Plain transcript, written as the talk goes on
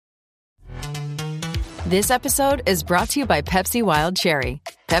This episode is brought to you by Pepsi Wild Cherry.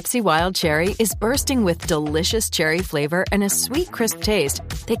 Pepsi Wild Cherry is bursting with delicious cherry flavor and a sweet, crisp taste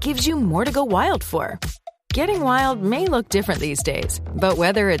that gives you more to go wild for. Getting wild may look different these days, but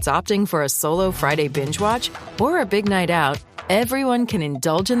whether it's opting for a solo Friday binge watch or a big night out, everyone can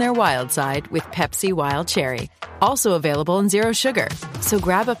indulge in their wild side with Pepsi Wild Cherry. Also available in Zero Sugar. So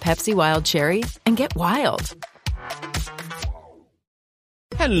grab a Pepsi Wild Cherry and get wild.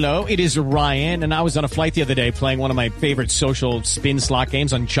 Hello, it is Ryan, and I was on a flight the other day playing one of my favorite social spin slot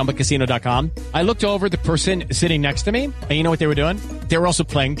games on ChumbaCasino.com. I looked over at the person sitting next to me, and you know what they were doing? They were also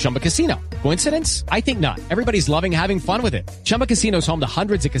playing Chumba Casino. Coincidence? I think not. Everybody's loving having fun with it. Chumba Casino is home to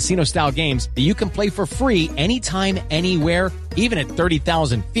hundreds of casino-style games that you can play for free anytime, anywhere, even at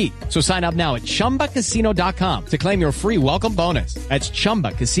 30,000 feet. So sign up now at ChumbaCasino.com to claim your free welcome bonus. That's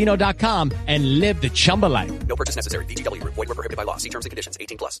ChumbaCasino.com and live the Chumba life. No purchase necessary. VGW. Void where prohibited by law. See terms and conditions.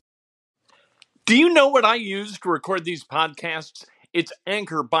 18+. Do you know what I use to record these podcasts? It's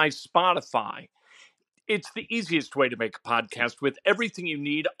Anchor by Spotify. It's the easiest way to make a podcast with everything you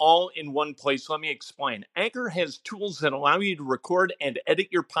need all in one place. Let me explain. Anchor has tools that allow you to record and edit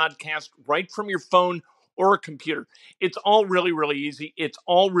your podcast right from your phone or a computer. It's all really, really easy. It's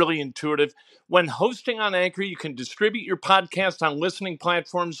all really intuitive. When hosting on Anchor, you can distribute your podcast on listening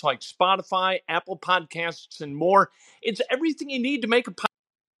platforms like Spotify, Apple Podcasts, and more. It's everything you need to make a podcast.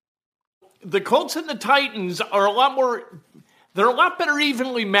 The Colts and the Titans are they're a lot better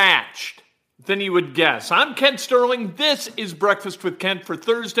evenly matched than you would guess. I'm Kent Sterling. This is Breakfast with Kent for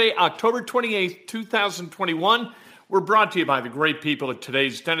Thursday, October 28th, 2021. We're brought to you by the great people at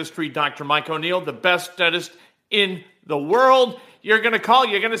Today's Dentistry, Dr. Mike O'Neill, the best dentist in the world. You're going to call,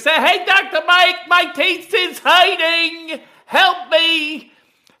 you're going to say, "Hey, Dr. Mike, my teeth is hurting. Help me.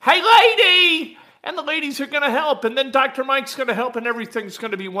 Hey, lady." And the ladies are going to help. And then Dr. Mike's going to help, and everything's going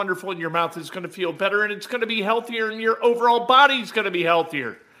to be wonderful, and your mouth is going to feel better, and it's going to be healthier, and your overall body's going to be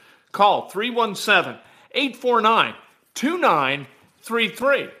healthier. Call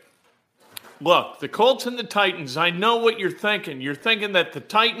 317-849-2933. Look, the Colts and the Titans, I know what you're thinking. You're thinking that the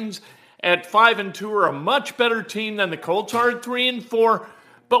Titans at 5-2 are a much better team than the Colts are at 3-4.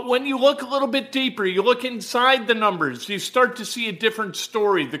 But when you look a little bit deeper, you look inside the numbers, you start to see a different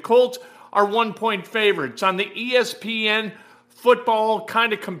story. The Colts are 1-point favorites. On the ESPN football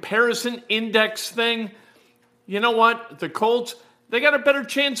kind of comparison index thing, you know what? The Colts, they got a better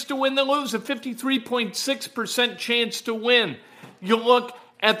chance to win than lose, a 53.6% chance to win. You look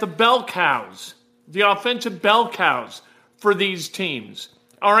at the bell cows, the offensive bell cows for these teams.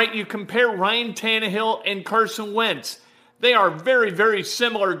 All right, you compare Ryan Tannehill and Carson Wentz. They are very, very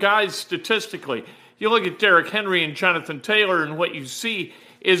similar guys statistically. You look at Derrick Henry and Jonathan Taylor, and what you see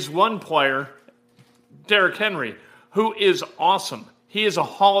is one player, Derrick Henry, who is awesome. He is a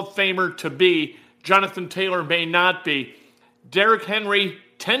Hall of Famer to be. Jonathan Taylor may not be. Derrick Henry,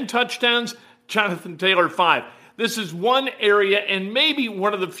 10 touchdowns. Jonathan Taylor, 5. This is one area, and maybe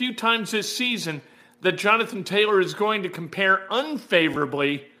one of the few times this season, that Jonathan Taylor is going to compare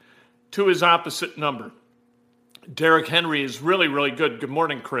unfavorably to his opposite number. Derrick Henry is really, really good. Good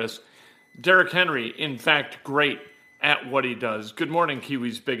morning, Chris. Derrick Henry, in fact, great at what he does. Good morning,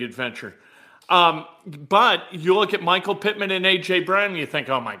 Kiwi's Big Adventure. But you look at Michael Pittman and A.J. Brown, and you think,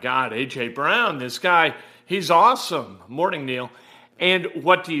 oh my God, A.J. Brown, this guy, he's awesome. Morning, Neil. And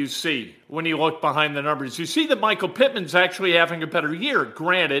what do you see when you look behind the numbers? You see that Michael Pittman's actually having a better year.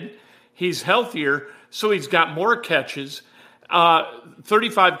 Granted, he's healthier, so he's got more catches.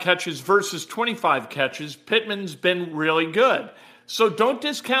 35 catches versus 25 catches. Pittman's been really good. So don't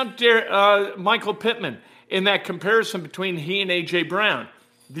discount Michael Pittman in that comparison between he and A.J. Brown.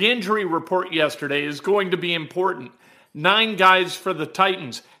 The injury report yesterday is going to be important. 9 guys for the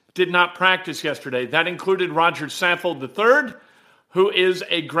Titans did not practice yesterday. That included Roger Saffold III, who is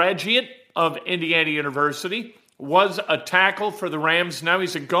a graduate of Indiana University, was a tackle for the Rams. Now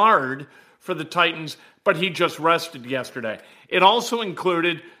he's a guard for the Titans, but he just rested yesterday. It also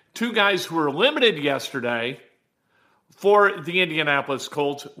included 2 guys who were limited yesterday for the Indianapolis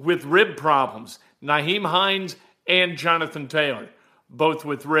Colts with rib problems. Nyheim Hines and Jonathan Taylor, both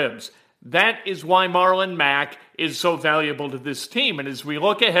with ribs. That is why Marlon Mack is so valuable to this team. And as we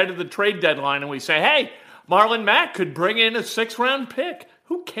look ahead to the trade deadline and we say, hey, Marlon Mack could bring in a 6th-round pick.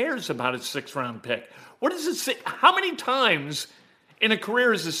 Who cares about a 6th-round pick? What is it? How many times in a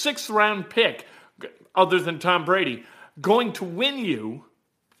career is a 6th-round pick, other than Tom Brady, going to win you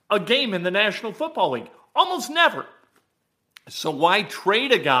a game in the National Football League? Almost never. So why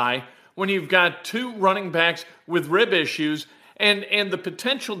trade a guy when you've got 2 running backs with rib issues and the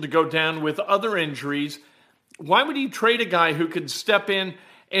potential to go down with other injuries? Why would you trade a guy who could step in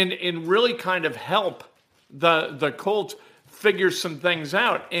and really kind of help the Colts figure some things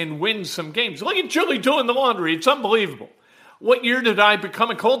out and win some games. Look at Julie doing the laundry. It's unbelievable. What year did I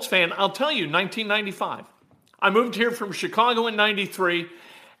become a Colts fan? I'll tell you, 1995. I moved here from Chicago in 93,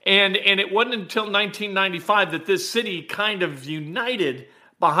 and it wasn't until 1995 that this city kind of united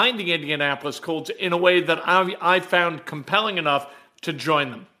behind the Indianapolis Colts in a way that I found compelling enough to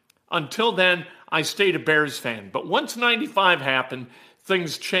join them. Until then, I stayed a Bears fan. But once 95 happened,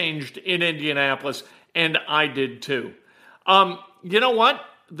 things changed in Indianapolis, and I did too. You know what?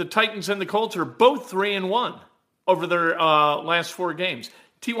 The Titans and the Colts are both 3-1 over their last 4 games.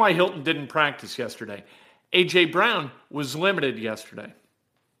 T.Y. Hilton didn't practice yesterday. A.J. Brown was limited yesterday.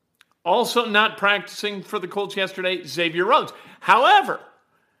 Also not practicing for the Colts yesterday, Xavier Rhodes. However,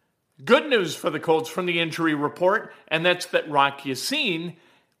 good news for the Colts from the injury report, and that's that Rock Ya-Sin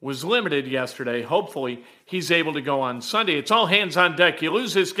was limited yesterday. Hopefully, he's able to go on Sunday. It's all hands on deck. You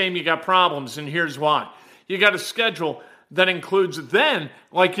lose this game, you got problems, and here's why. You got a schedule that includes then,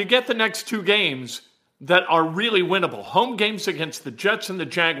 like you get the next 2 games that are really winnable. Home games against the Jets and the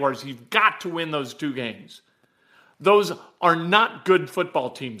Jaguars, you've got to win those 2 games. Those are not good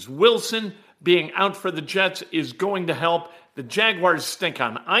football teams. Wilson being out for the Jets is going to help. The Jaguars stink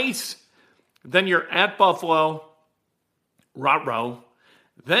on ice. Then you're at Buffalo, Ruh-roh.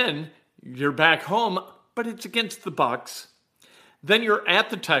 Then you're back home, but it's against the Bucs. Then you're at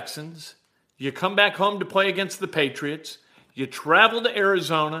the Texans. You come back home to play against the Patriots. You travel to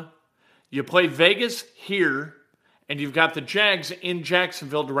Arizona. You play Vegas here. And you've got the Jags in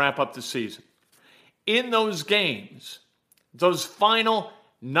Jacksonville to wrap up the season. In those games, those final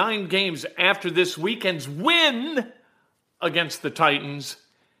 9 games after this weekend's win against the Titans,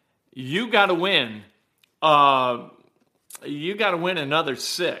 you got to win. You got to win another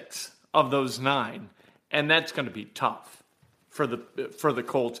 6 of those 9, and that's going to be tough for the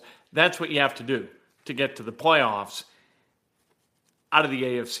Colts. That's what you have to do to get to the playoffs out of the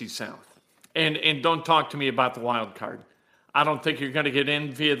AFC South. And don't talk to me about the wild card. I don't think you're going to get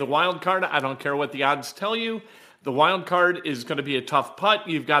in via the wild card. I don't care what the odds tell you. The wild card is going to be a tough putt.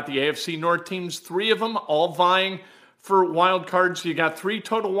 You've got the AFC North teams, 3 of them, all vying for wild cards. You got 3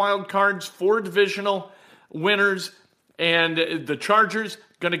 total wild cards, 4 divisional winners, and the Chargers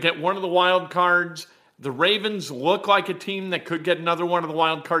going to get one of the wild cards. The Ravens look like a team that could get another one of the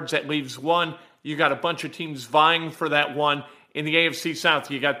wild cards. That leaves 1. You got a bunch of teams vying for that one. In the AFC South,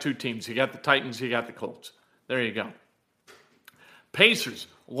 you got 2 teams. You got the Titans, you got the Colts. There you go. Pacers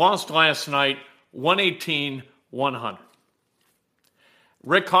lost last night, 118-100.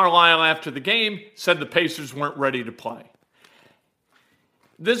 Rick Carlisle, after the game, said the Pacers weren't ready to play.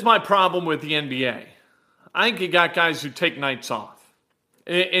 This is my problem with the NBA. I think you got guys who take nights off.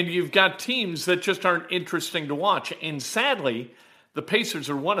 And you've got teams that just aren't interesting to watch. And sadly, the Pacers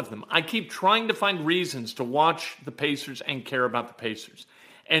are one of them. I keep trying to find reasons to watch the Pacers and care about the Pacers.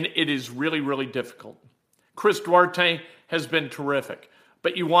 And it is really, really difficult. Chris Duarte has been terrific.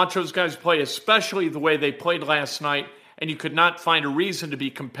 But you watch those guys play, especially the way they played last night, and you could not find a reason to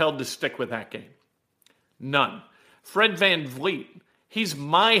be compelled to stick with that game. None. Fred VanVleet, he's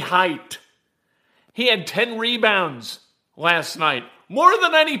my height. He had 10 rebounds last night, more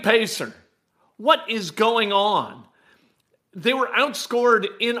than any Pacer. What is going on? They were outscored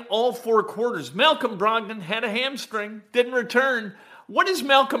in all 4 quarters. Malcolm Brogdon had a hamstring, didn't return. What is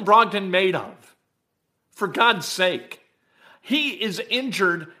Malcolm Brogdon made of? For God's sake. He is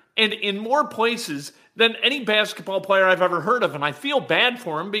injured and in more places than any basketball player I've ever heard of. And I feel bad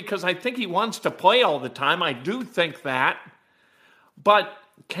for him because I think he wants to play all the time. I do think that. But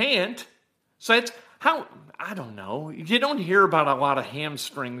can't. So it's how, I don't know. You don't hear about a lot of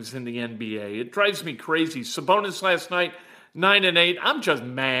hamstrings in the NBA. It drives me crazy. Sabonis last night, 9-8. I'm just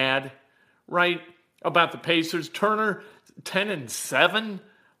mad, right, about the Pacers. Turner, 10-7.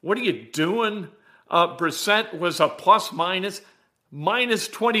 What are you doing? Brissett was a minus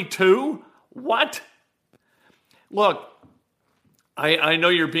 22. What? Look, I know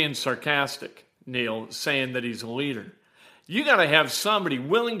you're being sarcastic, Neil, saying that he's a leader. You got to have somebody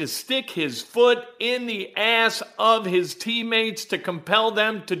willing to stick his foot in the ass of his teammates to compel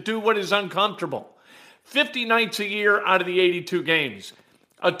them to do what is uncomfortable. 50 nights a year out of the 82 games,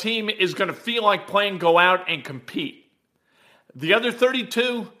 a team is going to feel like playing, go out and compete. The other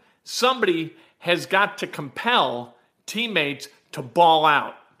 32, somebody has got to compel teammates to ball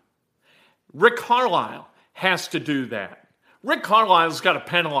out. Rick Carlisle has to do that. Rick Carlisle's got to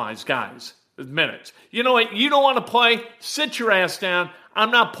penalize guys with minutes. You know what? You don't want to play? Sit your ass down.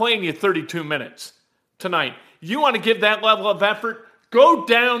 I'm not playing you 32 minutes tonight. You want to give that level of effort? Go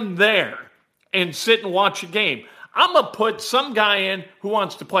down there and sit and watch a game. I'm going to put some guy in who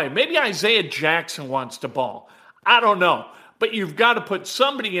wants to play. Maybe Isaiah Jackson wants to ball. I don't know. But you've got to put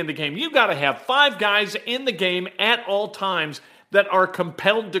somebody in the game. You've got to have 5 guys in the game at all times that are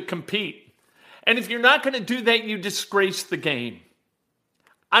compelled to compete. And if you're not going to do that, you disgrace the game.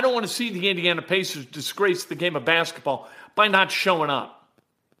 I don't want to see the Indiana Pacers disgrace the game of basketball by not showing up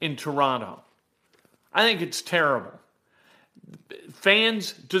in Toronto. I think it's terrible.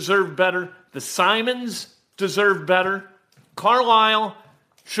 Fans deserve better. The Simons deserve better. Carlisle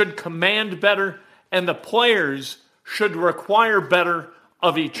should command better. And the players should require better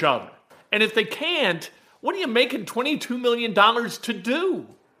of each other. And if they can't, what are you making $22 million to do?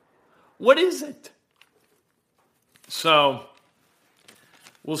 What is it? So,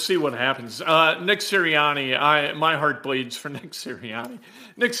 we'll see what happens. Nick Sirianni, my heart bleeds for Nick Sirianni.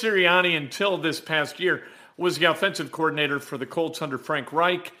 Nick Sirianni, until this past year, was the offensive coordinator for the Colts under Frank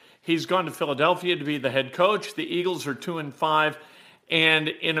Reich. He's gone to Philadelphia to be the head coach. The Eagles are 2-5. And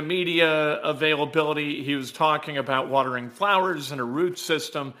in a media availability, he was talking about watering flowers and a root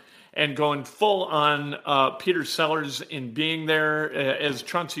system and going full on Peter Sellers in being there as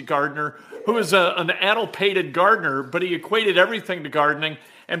Chauncey Gardner, who is an addle-pated gardener, but he equated everything to gardening,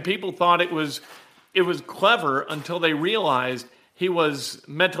 and people thought it was clever until they realized he was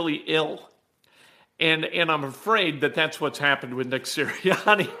mentally ill. And I'm afraid that that's what's happened with Nick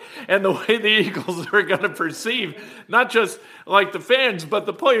Sirianni and the way the Eagles are going to perceive, not just like the fans, but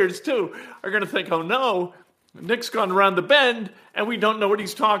the players too, are going to think, oh no, Nick's gone around the bend and we don't know what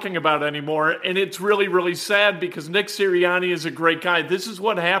he's talking about anymore. And it's really, really sad because Nick Sirianni is a great guy. This is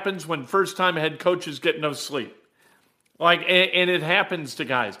what happens when first-time head coaches get no sleep. And it happens to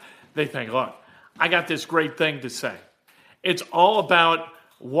guys. They think, look, I got this great thing to say. It's all about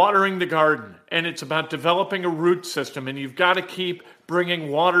watering the garden, and it's about developing a root system, and you've got to keep bringing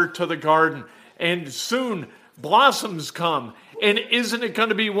water to the garden, and soon blossoms come, and isn't it going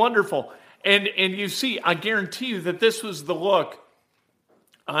to be wonderful? And you see, I guarantee you that this was the look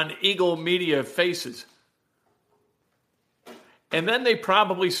on Eagle media faces. And then they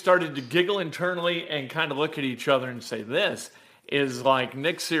probably started to giggle internally and kind of look at each other and say, this is like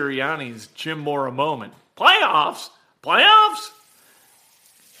Nick Sirianni's Jim Mora moment. Playoffs?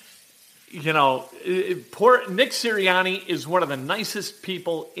 You know, poor Nick Sirianni is one of the nicest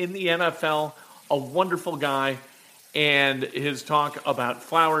people in the NFL, a wonderful guy, and his talk about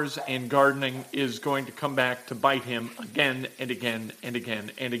flowers and gardening is going to come back to bite him again and again and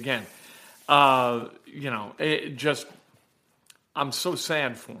again and again. I'm so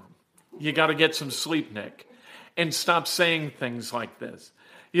sad for him. You got to get some sleep, Nick, and stop saying things like this.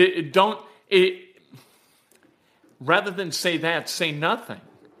 Rather than say that, say nothing.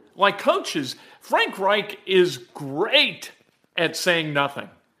 Like coaches, Frank Reich is great at saying nothing.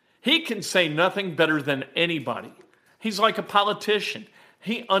 He can say nothing better than anybody. He's like a politician.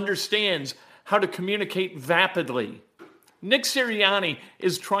 He understands how to communicate vapidly. Nick Sirianni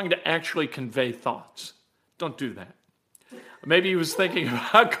is trying to actually convey thoughts. Don't do that. Maybe he was thinking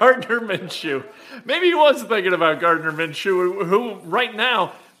about Gardner Minshew. Maybe he was thinking about Gardner Minshew, who right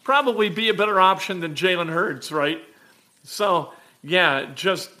now probably be a better option than Jalen Hurts, right? So, yeah,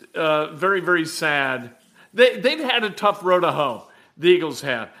 just very, very sad. They've had a tough road to hoe, the Eagles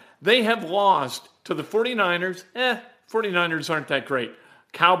have. They have lost to the 49ers. 49ers aren't that great.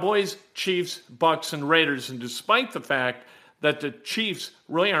 Cowboys, Chiefs, Bucks, and Raiders. And despite the fact that the Chiefs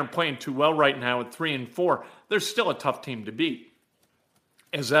really aren't playing too well right now at 3-4, they're still a tough team to beat,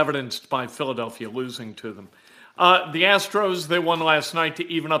 as evidenced by Philadelphia losing to them. The Astros, they won last night to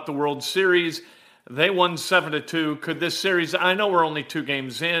even up the World Series. They won 7-2. Could this series, I know we're only 2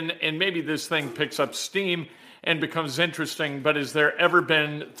 games in, and maybe this thing picks up steam and becomes interesting, but has there ever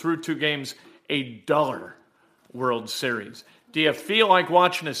been, through 2 games, a duller World Series? Do you feel like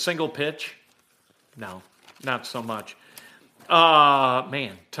watching a single pitch? No, not so much.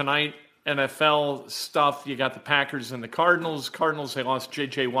 Man, tonight, NFL stuff. You got the Packers and the Cardinals. Cardinals, they lost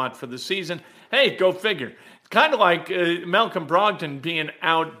J.J. Watt for the season. Hey, go figure. Kind of like Malcolm Brogdon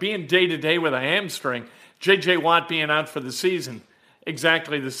being day-to-day with a hamstring. J.J. Watt being out for the season.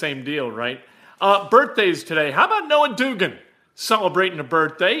 Exactly the same deal, right? Birthdays today. How about Noah Dugan celebrating a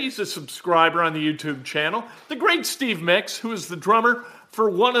birthday? He's a subscriber on the YouTube channel. The great Steve Mix, who is the drummer for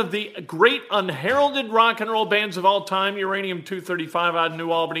one of the great unheralded rock and roll bands of all time, Uranium 235 out in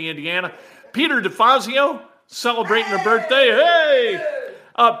New Albany, Indiana. Peter DeFazio celebrating a birthday. Hey!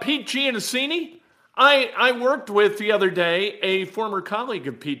 Pete Giannassini. I worked with the other day a former colleague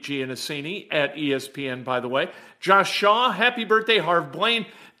of Pete Giannassini at ESPN, by the way. Josh Shaw, happy birthday. Harv Blaine.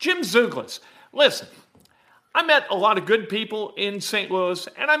 Jim Zuglas. Listen, I met a lot of good people in St. Louis,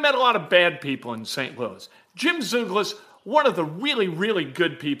 and I met a lot of bad people in St. Louis. Jim Zuglis, one of the really, really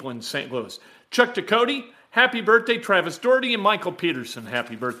good people in St. Louis. Chuck Ducote, happy birthday. Travis Doherty and Michael Peterson,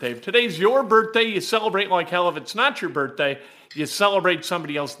 happy birthday. If today's your birthday, you celebrate like hell. If it's not your birthday, you celebrate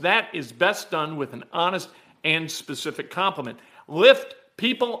somebody else. That is best done with an honest and specific compliment. Lift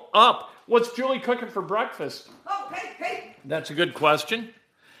people up. What's Julie cooking for breakfast? Oh, hey. That's a good question.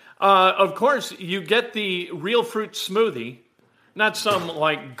 Of course, you get the real fruit smoothie, not some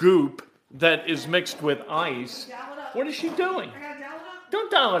like goop that is mixed with ice. What is she doing? I gotta dial it up.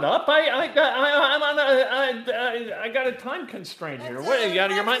 Don't dial it up. I got a time constraint here. What, you out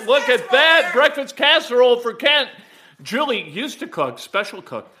of your mind? Look at that breakfast casserole for Kent. Julie used to cook, special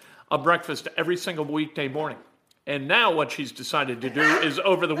cook, a breakfast every single weekday morning. And now what she's decided to do is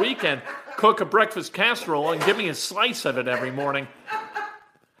over the weekend, cook a breakfast casserole and give me a slice of it every morning.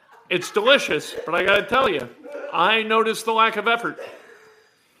 It's delicious, but I got to tell you, I noticed the lack of effort.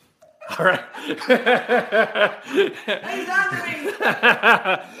 All right.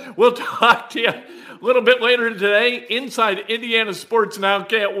 We'll talk to you a little bit later today inside Indiana Sports Now.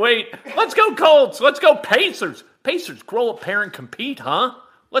 Can't wait. Let's go Colts. Let's go Pacers. Pacers, grow up, pair, and compete, huh?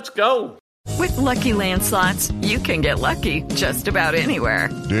 Let's go. With Lucky Land Slots, you can get lucky just about anywhere.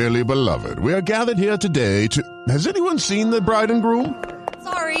 Dearly beloved, we are gathered here today to... Has anyone seen the bride and groom?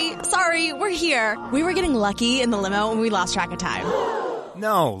 Sorry, we're here. We were getting lucky in the limo and we lost track of time.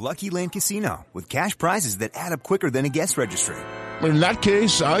 No, Lucky Land Casino, with cash prizes that add up quicker than a guest registry. In that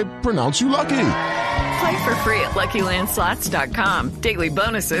case, I pronounce you lucky. Play for free at LuckyLandSlots.com. Daily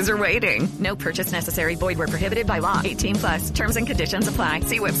bonuses are waiting. No purchase necessary. Void where prohibited by law. 18+. Terms and conditions apply.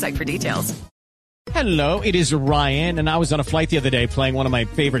 See website for details. Hello, it is Ryan, and I was on a flight the other day playing one of my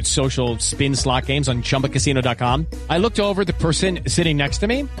favorite social spin slot games on ChumbaCasino.com. I looked over at the person sitting next to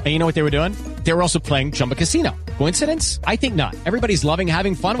me, and you know what they were doing? They were also playing Chumba Casino. Coincidence? I think not. Everybody's loving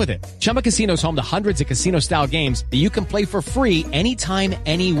having fun with it. Chumba Casino is home to hundreds of casino-style games that you can play for free anytime,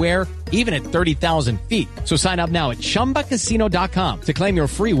 anywhere, even at 30,000 feet. So sign up now at ChumbaCasino.com to claim your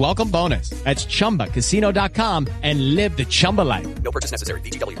free welcome bonus. That's ChumbaCasino.com and live the Chumba life. No purchase necessary.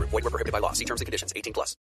 VGW Group. Void where prohibited by law. See terms and conditions. 18+.